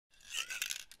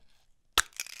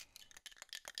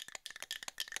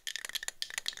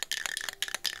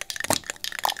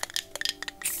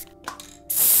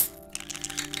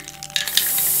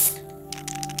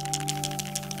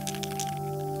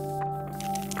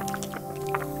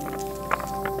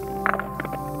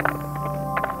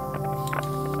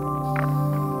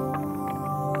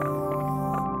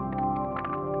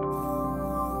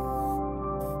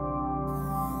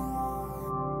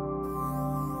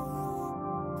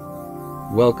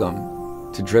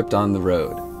Welcome to Dripped on the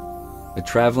Road, a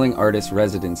traveling artist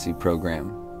residency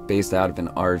program based out of an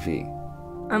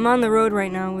RV. I'm on the road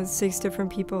right now with 6 different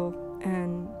people,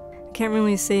 and I can't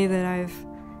really say that I've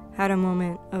had a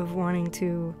moment of wanting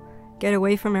to get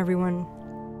away from everyone.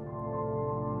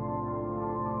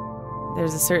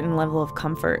 There's a certain level of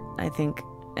comfort, I think,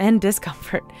 and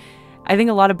discomfort. I think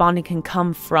a lot of bonding can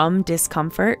come from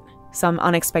discomfort, some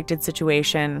unexpected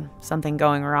situation, something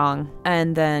going wrong,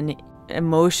 and then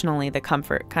emotionally the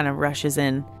comfort kind of rushes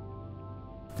in.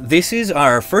 This is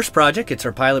our first project. It's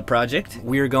our pilot project.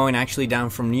 We are going actually down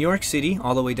from New York City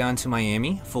all the way down to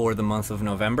Miami for the month of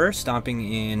November,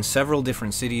 stopping in several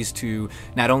different cities to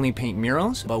not only paint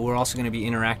murals, but we're also going to be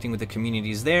interacting with the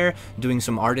communities there, doing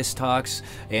some artist talks,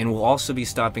 and we'll also be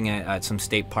stopping at some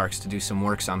state parks to do some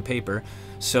works on paper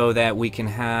so that we can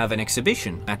have an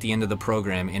exhibition at the end of the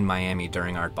program in Miami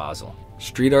during Art Basel.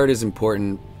 Street art is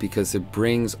important because it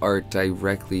brings art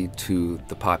directly to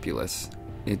the populace.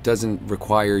 It doesn't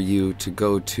require you to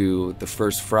go to the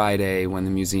first Friday when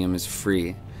the museum is free.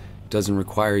 It doesn't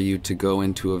require you to go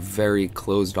into a very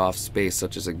closed-off space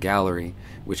such as a gallery,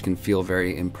 which can feel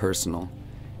very impersonal.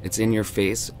 It's in your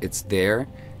face, it's there,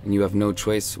 and you have no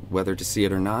choice whether to see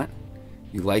it or not.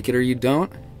 You like it or you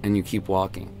don't, and you keep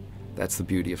walking. That's the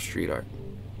beauty of street art.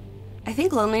 I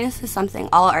think loneliness is something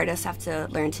all artists have to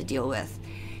learn to deal with,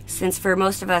 since for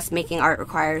most of us, making art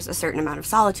requires a certain amount of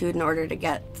solitude in order to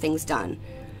get things done.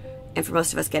 And for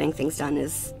most of us, getting things done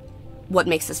is what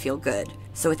makes us feel good.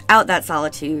 So without that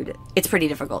solitude, it's pretty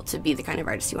difficult to be the kind of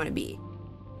artist you want to be.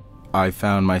 I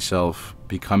found myself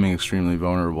becoming extremely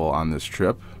vulnerable on this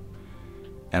trip,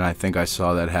 and I think I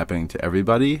saw that happening to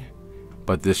everybody.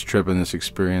 But this trip and this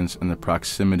experience and the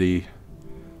proximity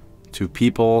to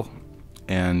people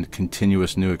and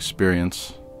continuous new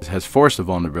experience has forced a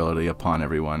vulnerability upon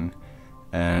everyone,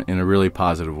 and in a really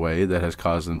positive way that has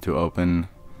caused them to open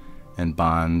and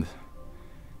bond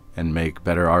and make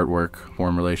better artwork,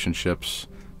 form relationships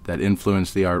that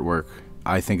influence the artwork.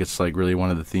 I think it's like really one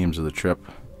of the themes of the trip,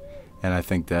 and I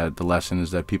think that the lesson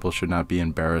is that people should not be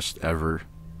embarrassed ever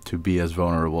to be as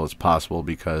vulnerable as possible,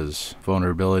 because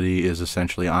vulnerability is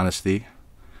essentially honesty,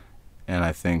 and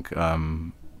I think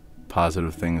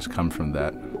positive things come from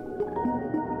that.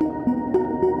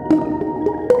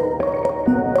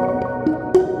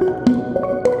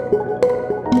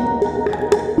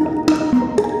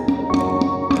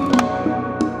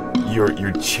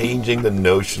 You're changing the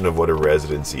notion of what a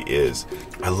residency is.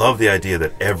 I love the idea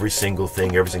that every single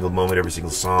thing, every single moment, every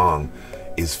single song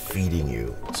is feeding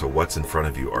you. So what's in front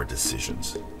of you are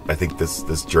decisions. I think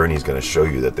this journey is going to show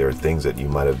you that there are things that you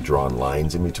might have drawn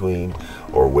lines in between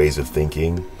or ways of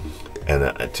thinking.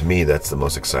 And to me, that's the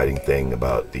most exciting thing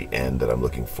about the end that I'm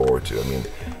looking forward to. I mean,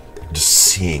 just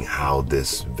seeing how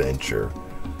this venture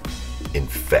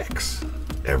infects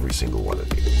every single one of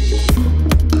you.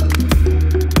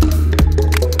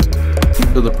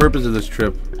 So the purpose of this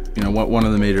trip, one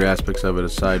of the major aspects of it,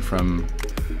 aside from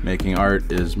making art,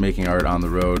 is making art on the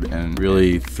road and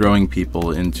really throwing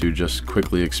people into just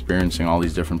quickly experiencing all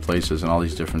these different places and all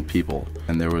these different people.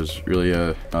 And there was really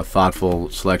a thoughtful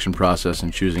selection process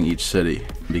in choosing each city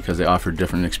because they offered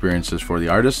different experiences for the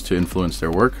artists to influence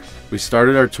their work. We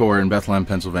started our tour in Bethlehem,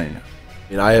 Pennsylvania.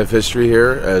 I have history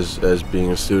here as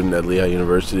being a student at Lehigh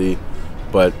University,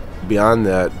 but beyond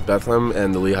that, Bethlehem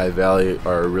and the Lehigh Valley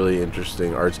are a really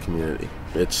interesting arts community.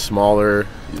 It's smaller,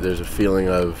 there's a feeling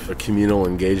of a communal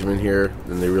engagement here,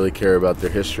 and they really care about their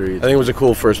history. I think it was a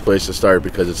cool first place to start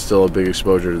because it's still a big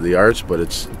exposure to the arts, but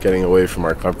it's getting away from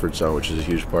our comfort zone, which is a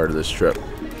huge part of this trip.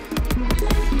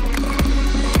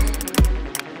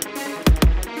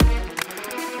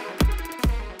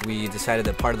 We decided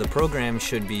that part of the program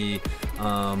should be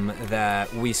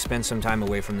that we spend some time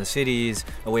away from the cities,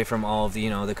 away from all of the,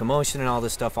 the commotion and all the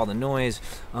stuff, all the noise,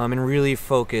 and really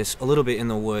focus a little bit in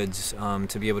the woods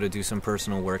to be able to do some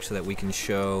personal work so that we can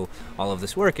show all of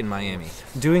this work in Miami.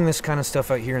 Doing this kind of stuff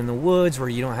out here in the woods where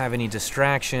you don't have any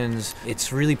distractions,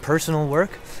 it's really personal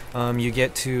work. You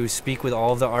get to speak with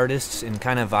all of the artists and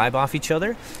kind of vibe off each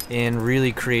other and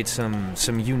really create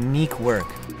some unique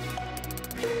work.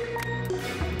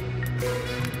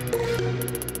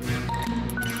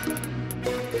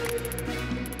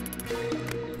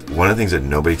 One of the things that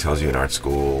nobody tells you in art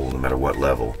school, no matter what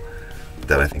level,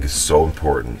 that I think is so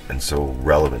important and so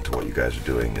relevant to what you guys are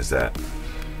doing is that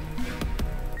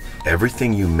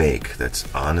everything you make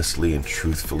that's honestly and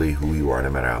truthfully who you are, no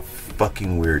matter how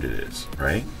fucking weird it is,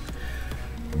 right?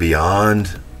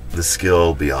 Beyond the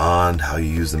skill, beyond how you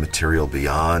use the material,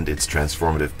 beyond its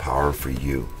transformative power for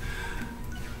you,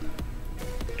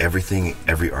 everything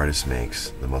every artist makes,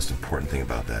 the most important thing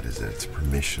about that is that it's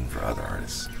permission for other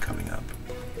artists coming up.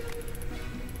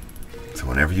 So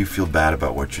whenever you feel bad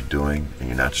about what you're doing and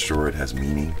you're not sure it has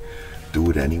meaning, do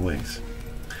it anyways.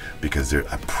 Because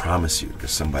I promise you,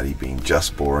 there's somebody being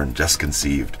just born, just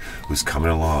conceived, who's coming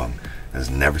along,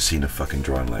 has never seen a fucking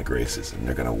drawing like Grace's, and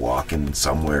they're gonna walk in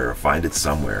somewhere or find it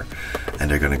somewhere, and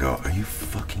they're gonna go, are you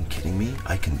fucking kidding me?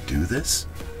 I can do this?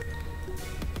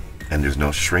 And there's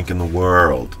no shrink in the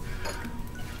world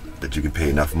that you can pay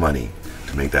enough money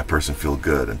to make that person feel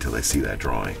good until they see that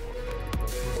drawing.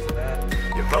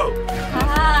 Yo-ho!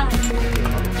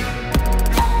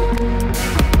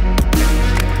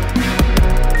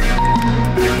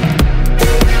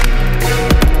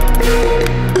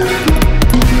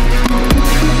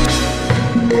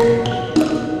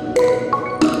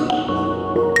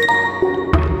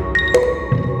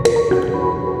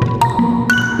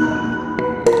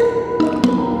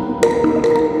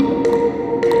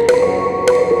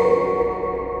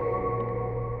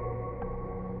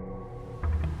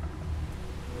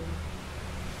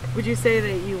 Would you say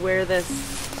that you wear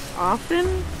this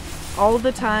often, all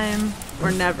the time, or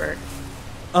never?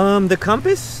 The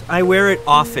compass, I wear it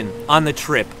often, on the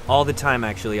trip, all the time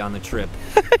actually on the trip.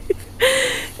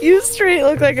 You straight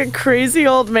look like a crazy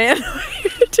old man when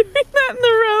you're doing that in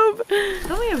the robe.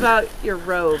 Tell me about your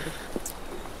robe.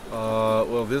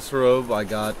 Well, this robe I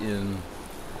got in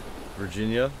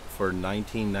Virginia for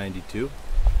 $19.92,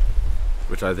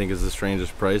 which I think is the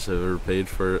strangest price I've ever paid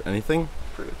for anything.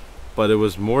 But it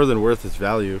was more than worth its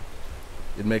value.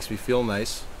 It makes me feel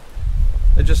nice.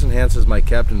 It just enhances my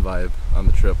captain vibe on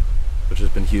the trip, which has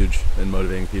been huge in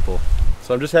motivating people.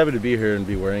 So I'm just happy to be here and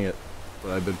be wearing it.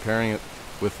 But I've been pairing it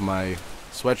with my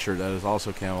sweatshirt that is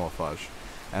also camouflage.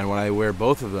 And when I wear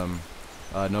both of them,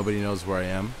 nobody knows where I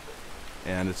am.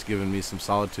 And it's given me some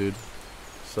solitude.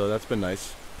 So that's been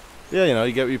nice. Yeah, you know,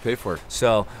 you get what you pay for.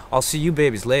 So, I'll see you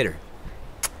babies later.